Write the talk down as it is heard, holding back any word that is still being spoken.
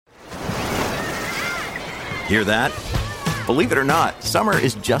Hear that? Believe it or not, summer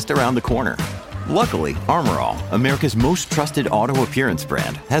is just around the corner. Luckily, Armor All, America's most trusted auto appearance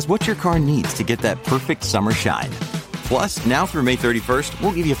brand, has what your car needs to get that perfect summer shine. Plus, now through May 31st,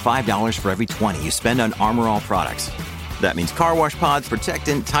 we'll give you $5 for every $20 you spend on Armor All products. That means car wash pods,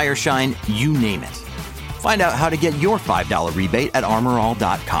 protectant, tire shine, you name it. Find out how to get your $5 rebate at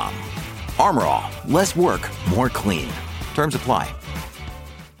armorall.com. Armor All, less work, more clean. Terms apply.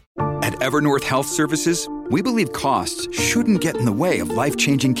 At Evernorth Health Services, we believe costs shouldn't get in the way of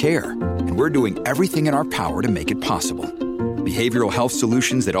life-changing care, and we're doing everything in our power to make it possible. Behavioral health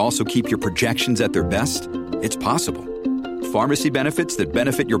solutions that also keep your projections at their best? It's possible. Pharmacy benefits that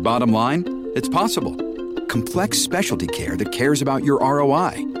benefit your bottom line? It's possible. Complex specialty care that cares about your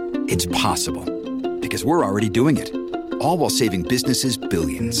ROI? It's possible. Because we're already doing it. All while saving businesses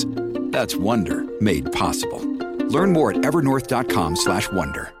billions. That's Wonder made possible. Learn more at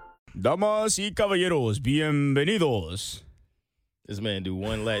evernorth.com/wonder. Damas y caballeros, bienvenidos. This man do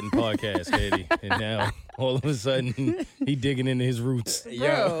one Latin podcast, Katie, and now all of a sudden he digging into his roots.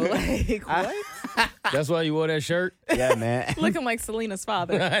 Bro, like what? That's why you wore that shirt? Yeah, man. Looking like Selena's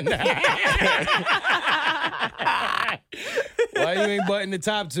father. Why you ain't button the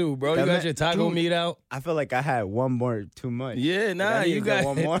top two, bro? You got your taco meat out? I feel like I had one more too much. Yeah, nah, you got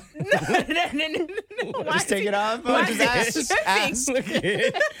one more. No. Just take it off. Why Just ask. Look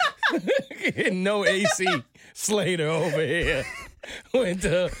at no AC Slater over here. Went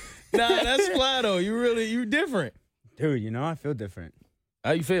to, nah, that's fly though. You different. Dude, I feel different.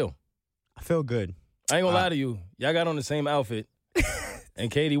 How you feel? I feel good. I ain't gonna lie to you. Y'all got on the same outfit, and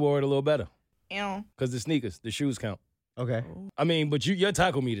Katie wore it a little better. Ew. Because the sneakers, the shoes count. Okay. I mean, but your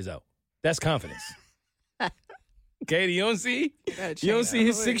taco meat is out. That's confidence. Katie, you don't see? You don't see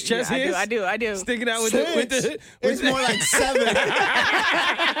his six chest hairs? I do. Sticking out with the It's more like 7.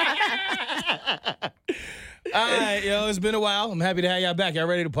 All right, yo, it's been a while. I'm happy to have y'all back. Y'all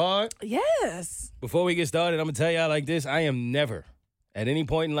ready to pod? Yes. Before we get started, I'm going to tell y'all like this. I am never, at any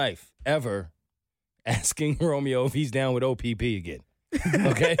point in life, ever asking Romeo if he's down with OPP again.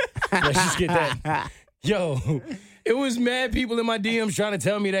 Okay? Let's just get that. Yo, it was mad people in my DMs trying to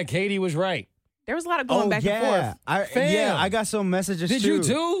tell me that Katie was right. There was a lot of going back and forth. I got some messages Did too. you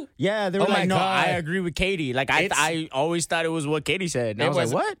too? Yeah, they were like, no, God. I agree with Katie. Like, I always thought it was what Katie said. And I was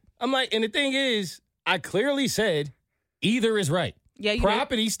like, what? I'm like, and the thing is, I clearly said either is right. Yeah, you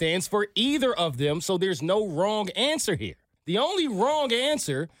Property stands for either of them, so there's no wrong answer here. The only wrong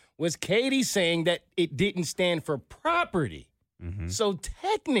answer was Katie saying that it didn't stand for property. Mm-hmm. So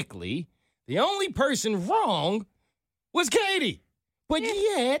technically, the only person wrong was Katie. But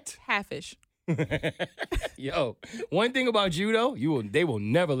yet, halfish. Yo, one thing about you though, they will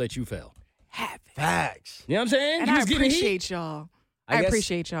never let you fail. Halfish. Facts. You know what I'm saying? And You I was getting heat. appreciate y'all. I guess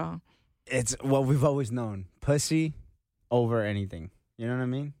appreciate y'all. It's what we've always known. Pussy over anything. You know what I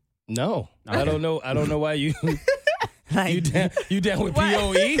mean? No, Okay. I don't know. I don't know why you Like, you down with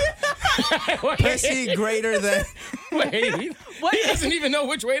POE? pussy greater than... Wait, What? he doesn't even know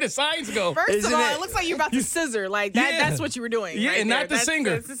which way the signs go. First Isn't of all, it- it looks like you're about to scissor. Like that. Yeah. That's what you were doing. Yeah, right and not there. the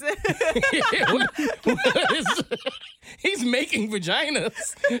singer. What is, he's making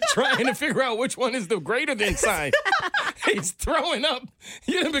vaginas, trying to figure out which one is the greater than sign. He's throwing up.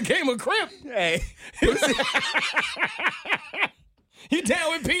 You done became a crip. Hey. You down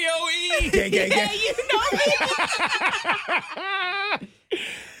with POE? Gang. Yeah, you know me.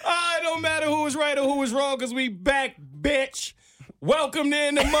 It don't matter who was right or who was wrong, because we back, bitch. Welcome to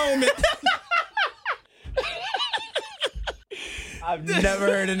In the Moment. I've never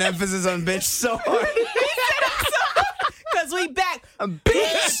heard an emphasis on bitch so hard. Because we back.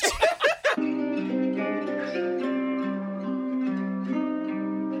 Bitch!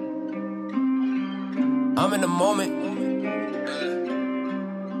 I'm in the moment.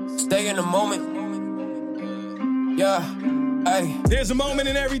 Stay in the moment. Yeah, hey. There's a moment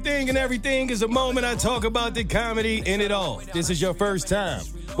in everything, and everything is a moment. I talk about the comedy in it all. This is your first time.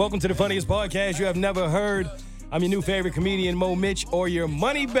 Welcome to the funniest podcast you have never heard. I'm your new favorite comedian, Mo Mitch, or your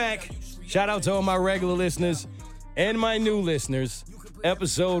money back. Shout out to all my regular listeners and my new listeners.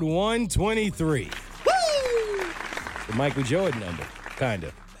 Episode 123. Woo! The Michael Jordan number, kind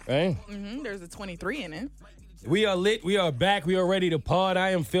of, right? Mm-hmm, there's a 23 in it. We are lit. We are back. We are ready to pod.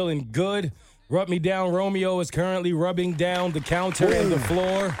 I am feeling good. Rub Me Down Romeo is currently rubbing down the counter and the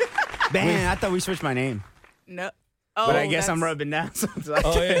floor. Man, I thought we switched my name. No. But I guess I'm rubbing down. So it's like,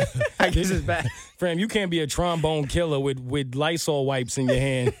 Oh, yeah. I guess it's back. Fram, you can't be a trombone killer with Lysol wipes in your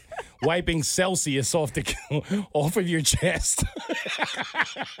hand, wiping Celsius off of your chest.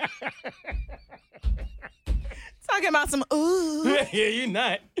 Talking about some ooh. Yeah, you're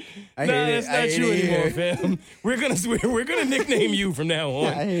not. I Nah, hate it. that's I not hate you it anymore, here. fam. We're gonna nickname you from now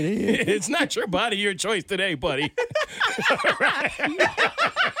on. I hate it here. It's not your body, your choice today, buddy.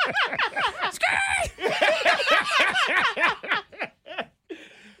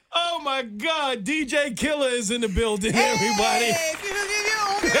 Oh my God, DJ Killer is in the building, everybody.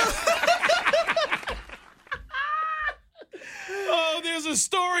 Oh, there's a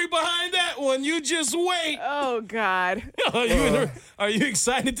story behind that one. You just wait. Oh God. Are you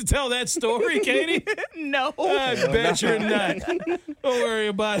excited to tell that story, Katie? No. I bet you're not. Don't worry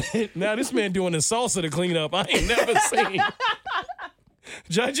about it. Now this man doing the salsa to clean up. I ain't never seen.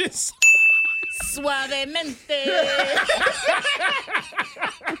 Judges? Suavemente.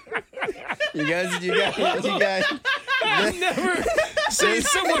 You guys. I've never seen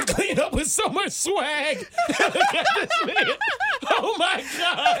someone clean up with so much swag. Look at this man. Oh my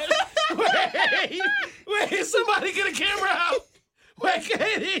God. Wait, somebody get a camera out. Wait,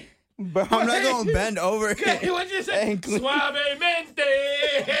 Katie. But I'm not going to bend over. Katie, what'd you say? Suavemente.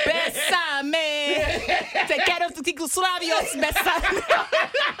 Bésame. Te quiero tus labios. Bésame.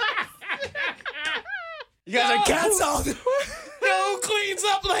 You guys are canceled. Yo, who cleans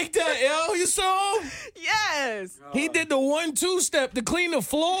up like that, yo? You saw him? Yes. He did the 1-2 step to clean the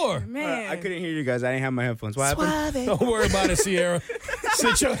floor. Man. I couldn't hear you guys. I didn't have my headphones. What happened? Suave. Don't worry about it, Sierra.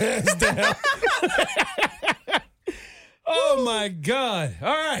 Sit your ass down. Oh, my God. All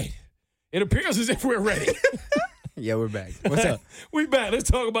right. It appears as if we're ready. Yeah, we're back. What's up? We back. Let's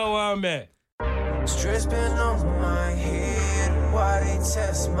talk about where I'm at. Stress been on my head. Why they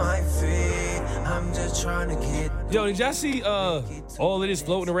test my feet? I'm just trying to get. Yo, did y'all see all of this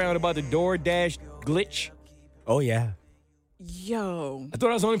floating around about the DoorDash glitch? Oh, yeah. Yo. I thought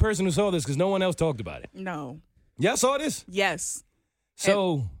I was the only person who saw this because no one else talked about it. No. Y'all saw this? Yes.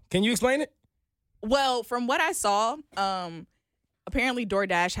 So, can you explain it? Well, from what I saw, apparently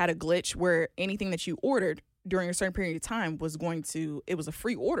DoorDash had a glitch where anything that you ordered during a certain period of time it was a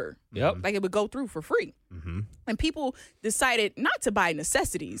free order. Yep. Like it would go through for free. Mm-hmm. And people decided not to buy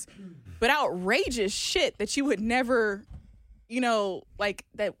necessities, but outrageous shit that you would never, like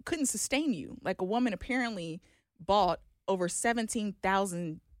that couldn't sustain you. Like a woman apparently bought over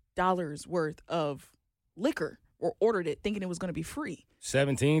 $17,000 worth of liquor or ordered it thinking it was going to be free.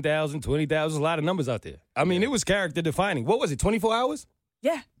 17,000, 20,000, a lot of numbers out there. I mean, it was character defining. What was it, 24 hours?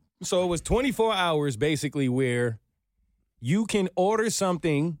 Yeah. So it was 24 hours basically where you can order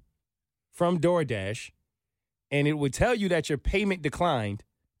something from DoorDash and it would tell you that your payment declined,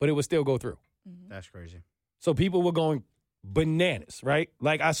 but it would still go through. That's crazy. So people were going bananas, right?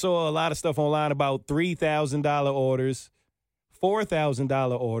 Like I saw a lot of stuff online about $3,000 orders,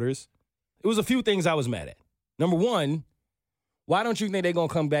 $4,000 orders. It was a few things I was mad at. Number one, why don't you think they're going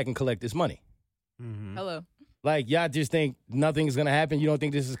to come back and collect this money? Mm-hmm. Hello. Like, y'all just think nothing's going to happen? You don't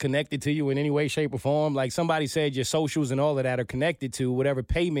think this is connected to you in any way, shape, or form? Like somebody said your socials and all of that are connected to whatever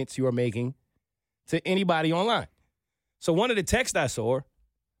payments you are making to anybody online. So one of the texts I saw,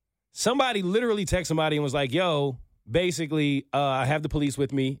 somebody literally texted somebody and was like, yo, basically, I have the police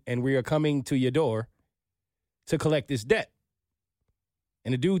with me and we are coming to your door to collect this debt.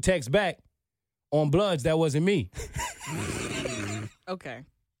 And the dude texts back, on Bloods, that wasn't me. Okay.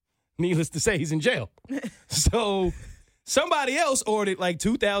 Needless to say, he's in jail. So somebody else ordered like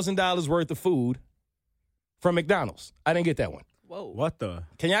 $2,000 worth of food from McDonald's. I didn't get that one. Whoa. What the?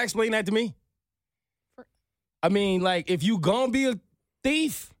 Can y'all explain that to me? I mean, like, if you gonna be a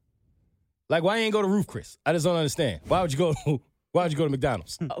thief, like, why you ain't go to Roof Chris? I just don't understand. Why would you go to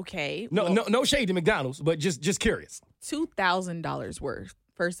McDonald's? Okay. No shade to McDonald's, but just curious. $2,000 worth.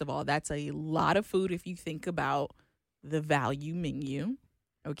 First of all, that's a lot of food if you think about the value menu.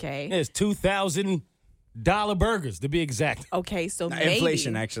 Okay. It's $2,000 burgers to be exact. Okay, so maybe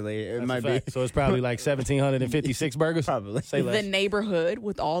Inflation, actually. It might be. So it's probably like 1,756 burgers? Probably. Say the less. neighborhood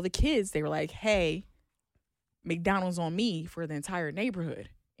with all the kids, they were like, hey, McDonald's on me for the entire neighborhood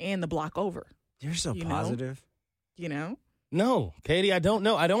and the block over. You're so You know? positive. You know? No, Katie, I don't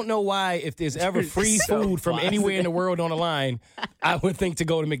know. I don't know why, if there's ever free So food from anywhere in the world on the line, I would think to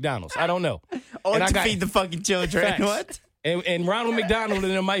go to McDonald's. I don't know. Or And I to got- feed the fucking children. Facts. What? And Ronald McDonald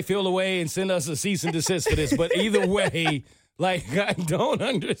and them might feel away and send us a cease and desist for this. But either way, like, I don't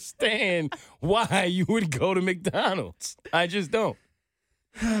understand why you would go to McDonald's. I just don't.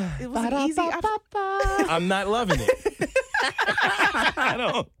 It was an easy I'm not loving it.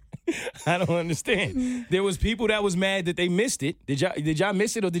 I don't understand. There was people that was mad that they missed it. Did y'all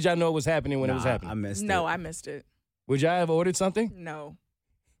miss it, or did y'all know it was happening when it was happening? I missed it. No, I missed it. Would y'all have ordered something? No.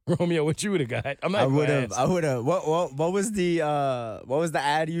 Romeo, what you would have got? I'm not I would have. ask. I would have. What was the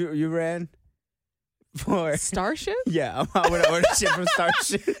ad you ran for Starship? Yeah, I would have ordered shit from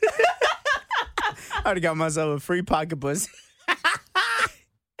Starship. I would have got myself a free pocket pussy.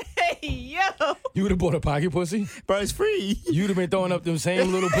 Hey, yo. You would have bought a pocket pussy? Bro, it's free. You'd have been throwing up them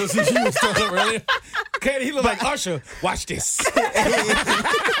same little pussies you was throwing up earlier. Okay, he look like Usher. Watch this.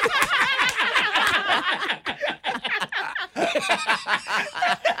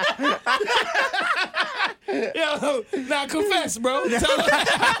 Yo, now confess, bro. Tell him.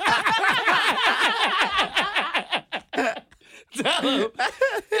 Tell him.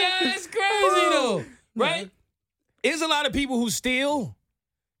 Yeah, it's crazy though, right? There's a lot of people who steal,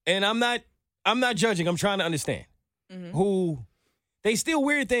 and I'm not judging. I'm trying to understand who they steal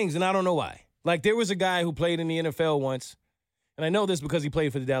weird things, and I don't know why. Like there was a guy who played in the NFL once, and I know this because he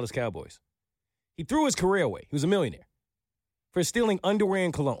played for the Dallas Cowboys. He threw his career away. He was a millionaire for stealing underwear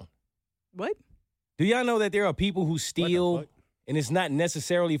and cologne. What? Do y'all know that there are people who steal, and it's not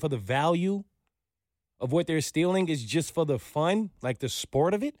necessarily for the value of what they're stealing? It's just for the fun, like the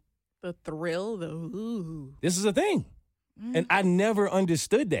sport of it? The thrill, the ooh. This is a thing. And I never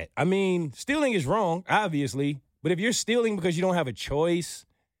understood that. I mean, stealing is wrong, obviously. But if you're stealing because you don't have a choice,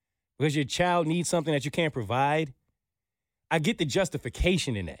 because your child needs something that you can't provide, I get the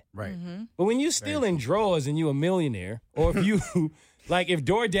justification in that. Right. But when you steal in drawers and you're a millionaire, or if you, like if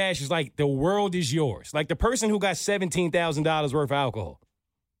DoorDash is like the world is yours, like the person who got $17,000 worth of alcohol,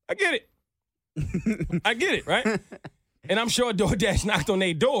 I get it. I get it, right? And I'm sure DoorDash knocked on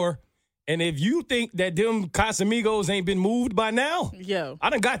their door. And if you think that them Casamigos ain't been moved by now, Yo. I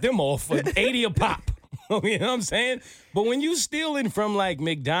done got them off for 80 a pop. You know what I'm saying? But when you stealing from like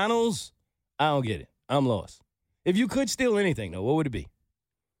McDonald's, I don't get it. I'm lost. If you could steal anything, though, what would it be?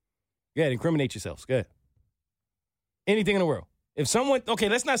 Go ahead, incriminate yourselves. Go ahead. Anything in the world. If someone, okay,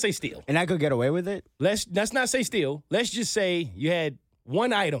 let's not say steal. And I could get away with it? Let's not say steal. Let's just say you had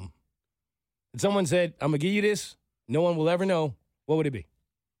one item. And someone said, I'm going to give you this. No one will ever know. What would it be?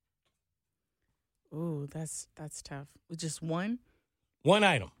 Ooh, that's tough. With just one? One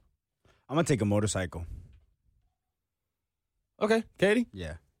item. I'm going to take a motorcycle. Okay. Katie?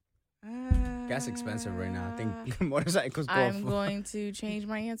 Yeah. Gas expensive right now. I think motorcycles go I'm going to change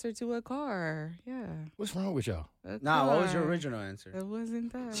my answer to a car. Yeah. What's wrong with y'all? Nah, what was your original answer? It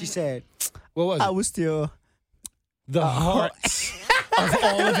wasn't that. She said, What was it? I was still... The hearts of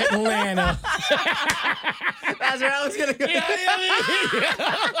all of Atlanta. That's where I was going to go.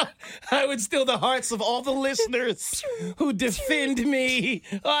 Yeah. I would steal the hearts of all the listeners who defend me.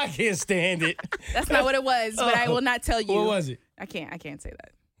 Oh, I can't stand it. That's not what it was, but I will not tell you. What was it? I can't say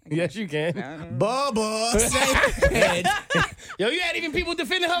that. Yes, you can. Bubba. Say Yo, you had even people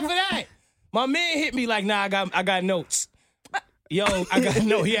defending her for that. My man hit me like, nah, I got notes. Yo, I got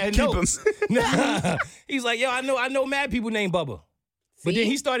no. He had notes. Nah. He's like, yo, I know mad people named Bubba. But then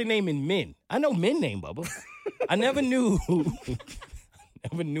he started naming men. I know men named Bubba. I never knew.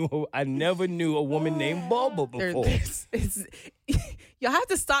 I never knew a woman named Bubba before. You'll have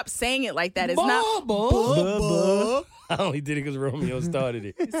to stop saying it like that. It's Bubba. not Bubba. I only did it because Romeo started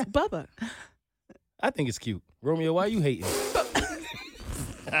it. It's Bubba. I think it's cute. Romeo, why you hating?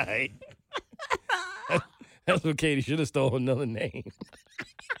 All right. That's what Katie should have stole another name.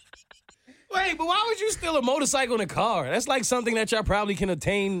 Wait, but why would you steal a motorcycle and a car? That's like something that y'all probably can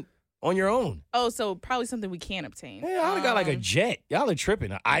obtain on your own. Oh, so probably something we can't obtain. Yeah, y'all got like a jet. Y'all are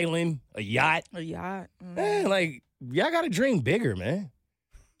tripping. An island, a yacht. A yacht. Man, like, y'all got to dream bigger, man.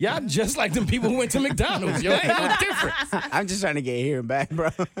 Y'all just like them people who went to McDonald's. Yo, ain't no difference. I'm just trying to get here and back,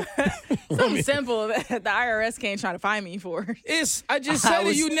 bro. Something simple that the IRS can't try to find me for. I just said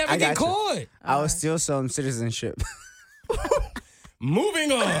that you never get caught. I will steal some citizenship.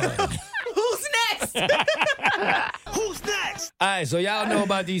 Moving on. Who's next? Who's next? All right, so y'all know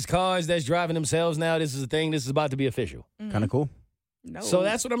about these cars that's driving themselves now. This is a thing. This is about to be official. Kind of cool. No. So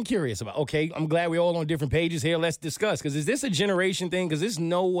that's what I'm curious about. Okay, I'm glad we're all on different pages here. Let's discuss. Because is this a generation thing? Because there's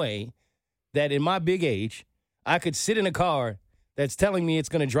no way that in my big age, I could sit in a car that's telling me it's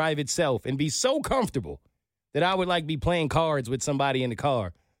going to drive itself and be so comfortable that I would like be playing cards with somebody in the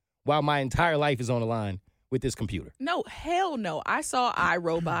car while my entire life is on the line with this computer. No, hell no. I saw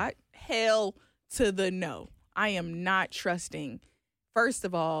iRobot. Hell to the no. I am not trusting, first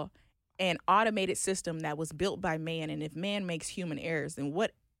of all, an automated system that was built by man. And if man makes human errors, then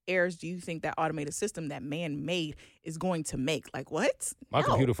what errors do you think that automated system that man made is going to make? Like, what? My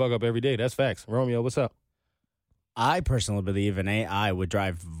computer fuck up every day. That's facts. Romeo, what's up? I personally believe an AI would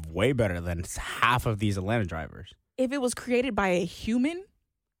drive way better than half of these Atlanta drivers. If it was created by a human?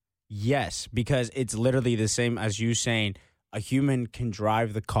 Yes, because it's literally the same as you saying a human can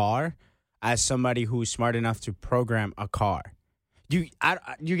drive the car as somebody who's smart enough to program a car. You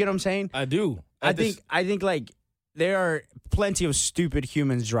get what I'm saying? I do. I think like there are plenty of stupid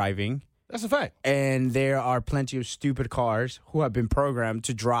humans driving. That's a fact. And there are plenty of stupid cars who have been programmed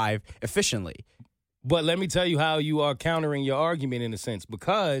to drive efficiently. But let me tell you how you are countering your argument in a sense,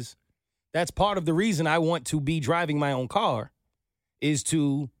 because that's part of the reason I want to be driving my own car is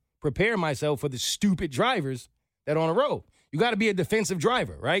to prepare myself for the stupid drivers that are on the road. You got to be a defensive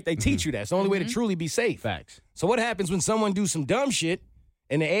driver, right? They teach you that. It's the only way to truly be safe. Facts. So what happens when someone do some dumb shit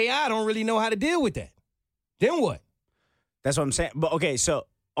and the AI don't really know how to deal with that? Then what? That's what I'm saying. But okay,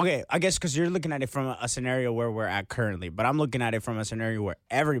 I guess because you're looking at it from a scenario where we're at currently, but I'm looking at it from a scenario where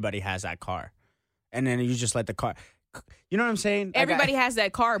everybody has that car. And then you just let the car, you know what I'm saying? Like Everybody has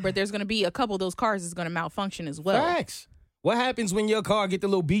that car, but there's going to be a couple of those cars that's going to malfunction as well. Facts. What happens when your car get the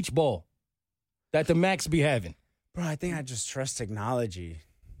little beach ball that the Max be having? Bro, I think I just trust technology.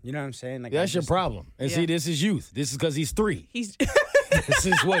 You know what I'm saying? Like That's your problem. And see, this is youth. This is because he's 3. He's This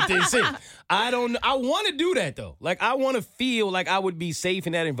is what this is. I want to do that, though. Like, I want to feel like I would be safe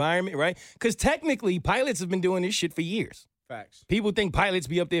in that environment, right? Because technically, pilots have been doing this shit for years. Facts. People think pilots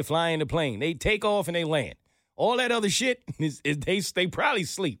be up there flying the plane. They take off and they land. All that other shit, they probably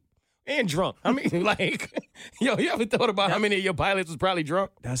sleep and drunk. I mean, like, yo, you ever thought about how many of your pilots was probably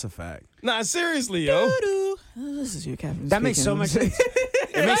drunk? That's a fact. Nah, seriously, yo. This is your captain. That makes so much sense.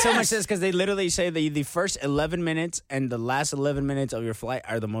 It makes so much sense because they literally say the first 11 minutes and the last 11 minutes of your flight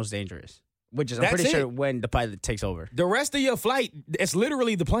are the most dangerous, which is, I'm That's pretty sure, it. when the pilot takes over. The rest of your flight, it's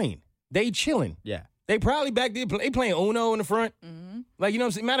literally the plane. They chilling. Yeah. They probably back there, they playing Uno in the front. Like, you know what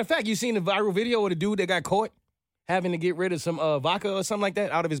I'm saying? Matter of fact, you seen the viral video of the dude that got caught having to get rid of some vodka or something like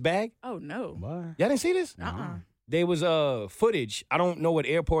that out of his bag? Oh, no. What? Y'all didn't see this? Uh-uh. There was footage. I don't know what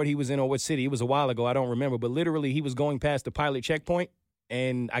airport he was in or what city. It was a while ago. I don't remember. But literally, he was going past the pilot checkpoint,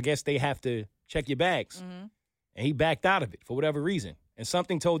 and I guess they have to check your bags. And he backed out of it for whatever reason. And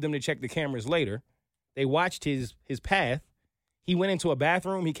something told them to check the cameras later. They watched his path. He went into a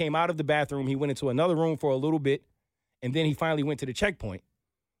bathroom. He came out of the bathroom. He went into another room for a little bit. And then he finally went to the checkpoint.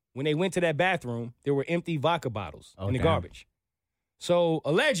 When they went to that bathroom, there were empty vodka bottles in the garbage. So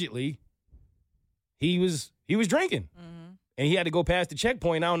allegedly, he was drinking. And he had to go past the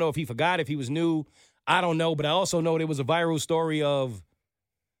checkpoint. I don't know if he forgot, if he was new. I don't know. But I also know there was a viral story of,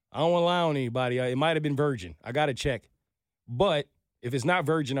 I don't want to lie on anybody. It might have been virgin. I got to check. But if it's not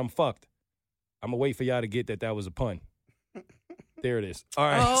virgin, I'm fucked. I'm going to wait for y'all to get that was a pun. There it is. All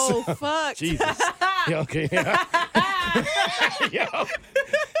right. Oh, so, fuck. Jesus. Yeah, okay.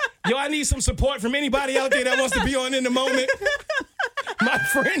 Yo, I need some support from anybody out there that wants to be on In the Moment. My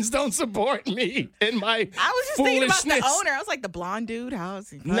friends don't support me in my I was just thinking about the foolishness. owner. I was like, the blonde dude, how is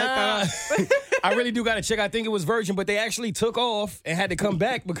he? Nah, I really do got to check. I think it was virgin, but they actually took off and had to come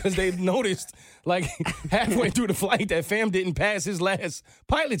back because they noticed, like, halfway through the flight that fam didn't pass his last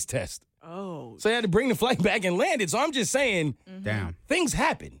pilot's test. Oh. So they had to bring the flight back and land it. So I'm just saying, Damn. things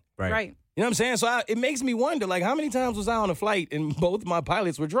happen. Right. You know what I'm saying? So it makes me wonder, like, how many times was I on a flight and both my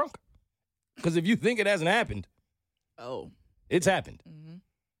pilots were drunk? Because if you think it hasn't happened, Oh. it's happened.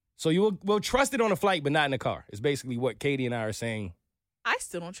 So you will trust it on a flight, but not in a car. It's basically what Katie and I are saying. I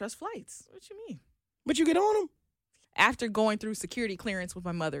still don't trust flights. What you mean? But you get on them. After going through security clearance with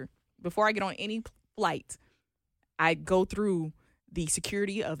my mother, before I get on any flight, I go through the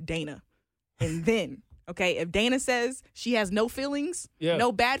security of Dana. And then, okay, if Dana says she has no feelings,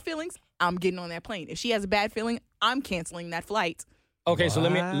 no bad feelings, I'm getting on that plane. If she has a bad feeling, I'm canceling that flight. Okay, so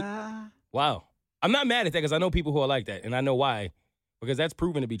let me. Wow. I'm not mad at that because I know people who are like that, and I know why. Because that's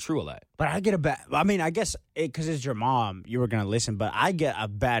proven to be true a lot. But I get a bad, I mean, I guess because it's your mom, you were going to listen, but I get a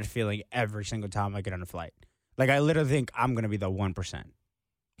bad feeling every single time I get on a flight. Like, I literally think I'm going to be the 1%.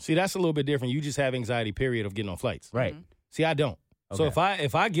 See, that's a little bit different. You just have anxiety, period, of getting on flights. Right. See, I don't. So Okay.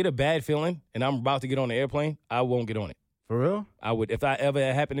 if I get a bad feeling and I'm about to get on the airplane, I won't get on it. For real? I would, if that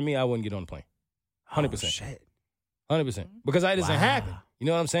ever happened to me, I wouldn't get on the plane. 100%. Oh, shit. 100%. Because that doesn't happen. You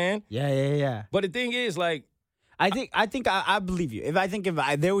know what I'm saying? Yeah. But the thing is, like, I think I believe you.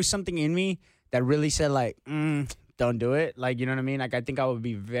 If there was something in me that really said, like, don't do it, like, you know what I mean? Like, I think I would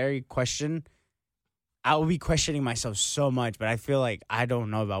be I would be questioning myself so much, but I feel like I don't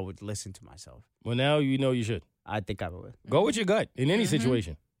know if I would listen to myself. well, now you know you should. I think I would. Go with your gut in any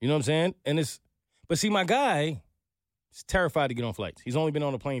situation. You know what I'm saying? But see, my guy is terrified to get on flights. He's only been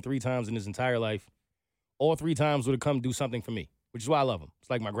on a plane 3 times in his entire life. All 3 times would have come do something for me, which is why I love him. It's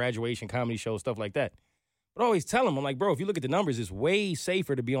like my graduation comedy show, stuff like that. But I always tell him, I'm like, bro, if you look at the numbers, it's way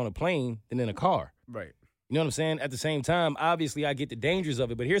safer to be on a plane than in a car. Right. You know what I'm saying? At the same time, obviously, I get the dangers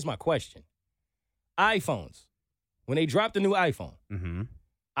of it. But here's my question. iPhones. When they drop the new iPhone,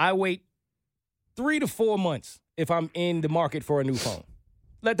 I wait 3 to 4 months if I'm in the market for a new phone.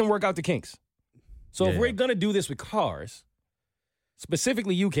 Let them work out the kinks. So if Yeah. we're going to do this with cars,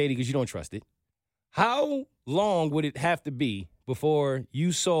 specifically you, Katie, because you don't trust it, how long would it have to be before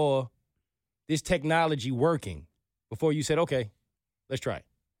you saw this technology working, before you said, okay, let's try it?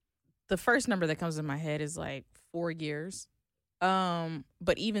 The first number that comes in my head is like 4 years.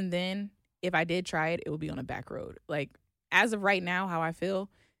 But even then, if I did try it, it would be on a back road. Like, as of right now, how I feel,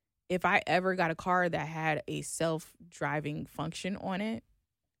 if I ever got a car that had a self-driving function on it,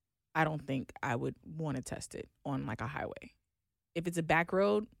 I don't think I would want to test it on like a highway. If it's a back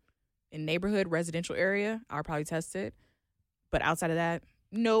road in neighborhood, residential area, I'll probably test it. But outside of that,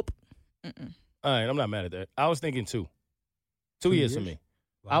 nope. Mm-mm. All right, I'm not mad at that. I was thinking 2. 2 years for me.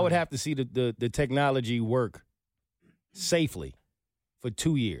 I would have to see the technology work safely for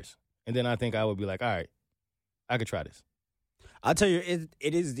 2 years. And then I think I would be like, all right, I could try this. I'll tell you,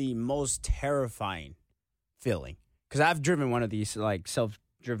 it is the most terrifying feeling. Because I've driven one of these, like,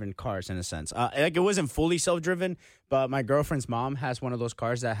 self-driven cars in a sense. Like, it wasn't fully self-driven, but my girlfriend's mom has one of those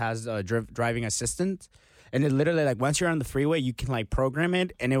cars that has driving assistant. And it literally, like, once you're on the freeway, you can, like, program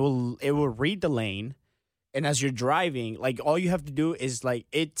it, and it will read the lane. And as you're driving, like, all you have to do is, like,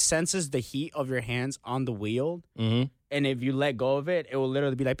 it senses the heat of your hands on the wheel. Mm-hmm. And if you let go of it, it will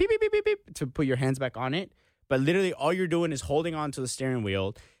literally be like, beep, beep, beep, beep, beep, to put your hands back on it. But literally, all you're doing is holding on to the steering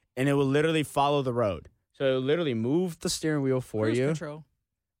wheel, and it will literally follow the road. So it will literally move the steering wheel for Cruise you. control.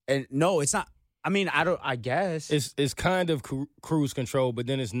 And no, it's not. I mean, I guess. It's kind of cruise control, but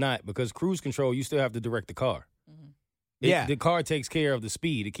then it's not, because cruise control, you still have to direct the car. Yeah. The car takes care of the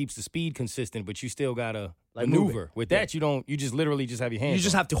speed. It keeps the speed consistent, but you still got to Like, move maneuver. it. With that, you just literally just have your hands You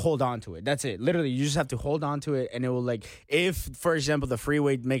just on. have to hold on to it. That's it. Literally, you just have to hold on to it, and it will, like, if, for example, the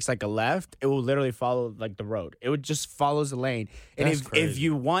freeway makes like a left, it will literally follow like the road. It would just follows the lane. And That's if crazy.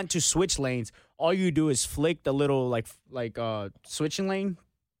 you want to switch lanes, all you do is flick the little like switching lane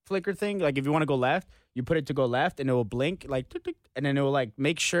flicker thing. Like, if you want to go left, you put it to go left, and it will blink like, tick, tick, and then it will like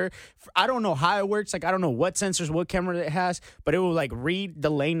make sure. I don't know how it works. Like, I don't know what sensors, what camera it has, but it will like read the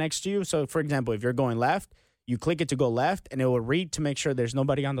lane next to you. So, for example, if you're going left, you click it to go left, and it will read to make sure there's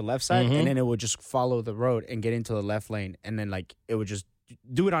nobody on the left side, and then it will just follow the road and get into the left lane, and then like it would just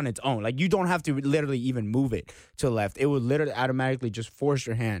do it on its own. Like, you don't have to literally even move it to the left. It would literally automatically just force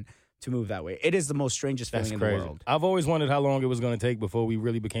your hand to move that way. It is the most strangest That's feeling crazy. in the world. I've always wondered how long it was going to take before we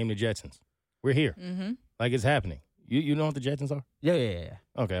really became the Jetsons. We're here. Mm-hmm. Like, it's happening. You know what the Jetsons are? Yeah.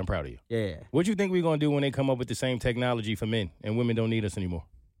 Okay, I'm proud of you. Yeah. What do you think we're going to do when they come up with the same technology for men and women don't need us anymore?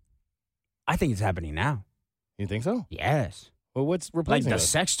 I think it's happening now. You think so? Yes. Well, what's Like replacing the us?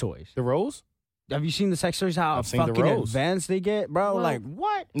 sex toys. The Rose? Have you seen the sex toys? How I've seen the fucking Rose. advanced they get, bro? Well- like,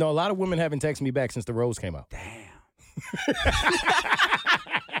 what? No, a lot of women haven't texted me back since the Rose came out. Damn.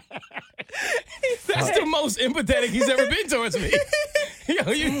 That's the most empathetic he's ever been towards me.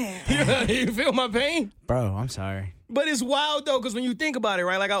 Yo, you feel my pain? Bro, I'm sorry. But it's wild, though, because when you think about it,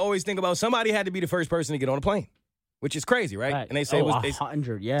 right, like I always think about, somebody had to be the first person to get on a plane, which is crazy, right? And they say it was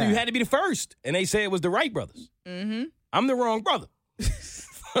 100, yeah. you had to be the first, and they say it was the Wright brothers. Mm-hmm. I'm the wrong brother.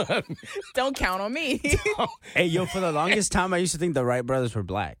 Don't count on me. Hey, yo, for the longest time, I used to think the Wright brothers were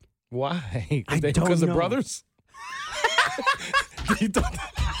black. Why? I don't Because know. of brothers? You thought-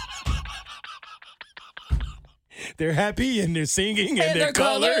 They're happy and they're singing and, they're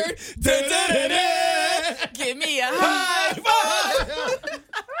colored. Da-da-da-da. Give me a high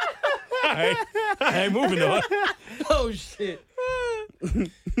five. All right, moving on. Oh, shit. All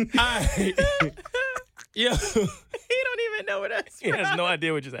right. Yo. He don't even know what that's He has no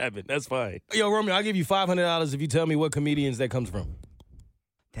idea what just happened. That's fine. Yo, Romeo, I'll give you $500 if you tell me what comedians that comes from.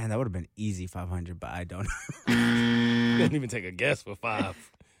 Damn, that would have been easy 500, but I don't know. You didn't even take a guess for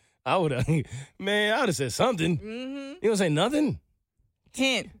 5. I would have, man, I would have said something. Mm-hmm. You don't say nothing?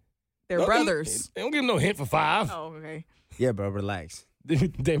 Hint. They're Don't brothers. They don't give them no hint for 5. Oh, okay. Yeah, bro, relax.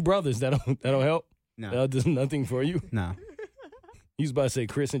 They're brothers. That don't help. No. That does nothing for you. No. You was about to say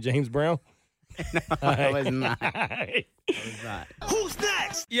Chris and James Brown? I was not. All right. I was not. Who's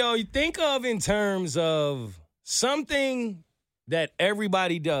next? Yo, you think of in terms of something that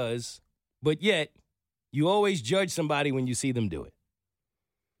everybody does, but yet you always judge somebody when you see them do it.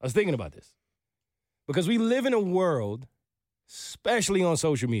 I was thinking about this because we live in a world, especially on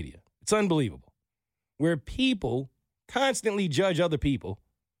social media, it's unbelievable, where people constantly judge other people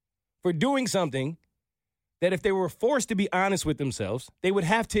for doing something that if they were forced to be honest with themselves, they would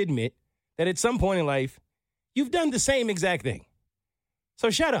have to admit that at some point in life, you've done the same exact thing. So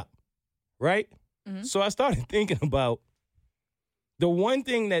shut up, right? Mm-hmm. So I started thinking about the one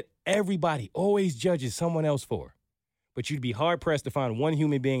thing that everybody always judges someone else for, but you'd be hard-pressed to find one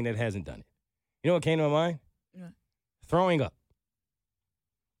human being that hasn't done it. You know what came to my mind? Yeah. Throwing up.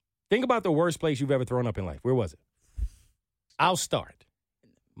 Think about the worst place you've ever thrown up in life. Where was it? I'll start.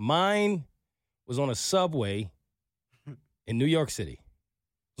 Mine was on a subway in New York City.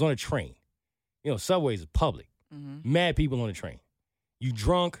 It was on a train. You know, subways is public. Mad people on the train. You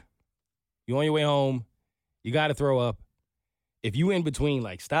drunk. You on your way home. You got to throw up. If you in between,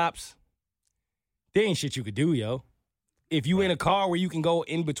 like, stops, there ain't shit you could do, yo. If you in a car where you can go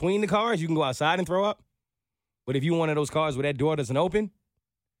in between the cars, you can go outside and throw up. But if you one of those cars where that door doesn't open,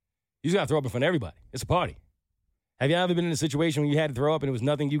 you just got to throw up in front of everybody. It's a party. Have you ever been in a situation where you had to throw up and it was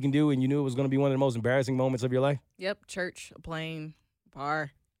nothing you can do and you knew it was going to be one of the most embarrassing moments of your life? Yep, church, a plane,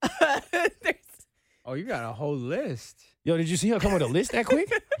 bar. Oh, you got a whole list. Yo, did you see her come with a list that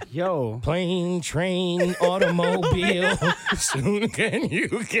quick? Yo. Plane, train, automobile. Soon can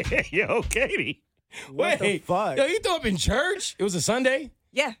you get... Yo, Katie. What the fuck? Yo, you threw up in church? It was a Sunday?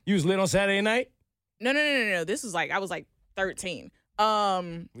 Yeah. You was lit on Saturday night? No. This was I was 13.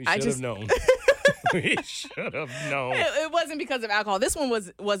 We should have known. We should have known. It wasn't because of alcohol. This one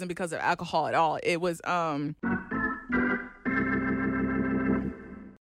wasn't because of alcohol at all. It was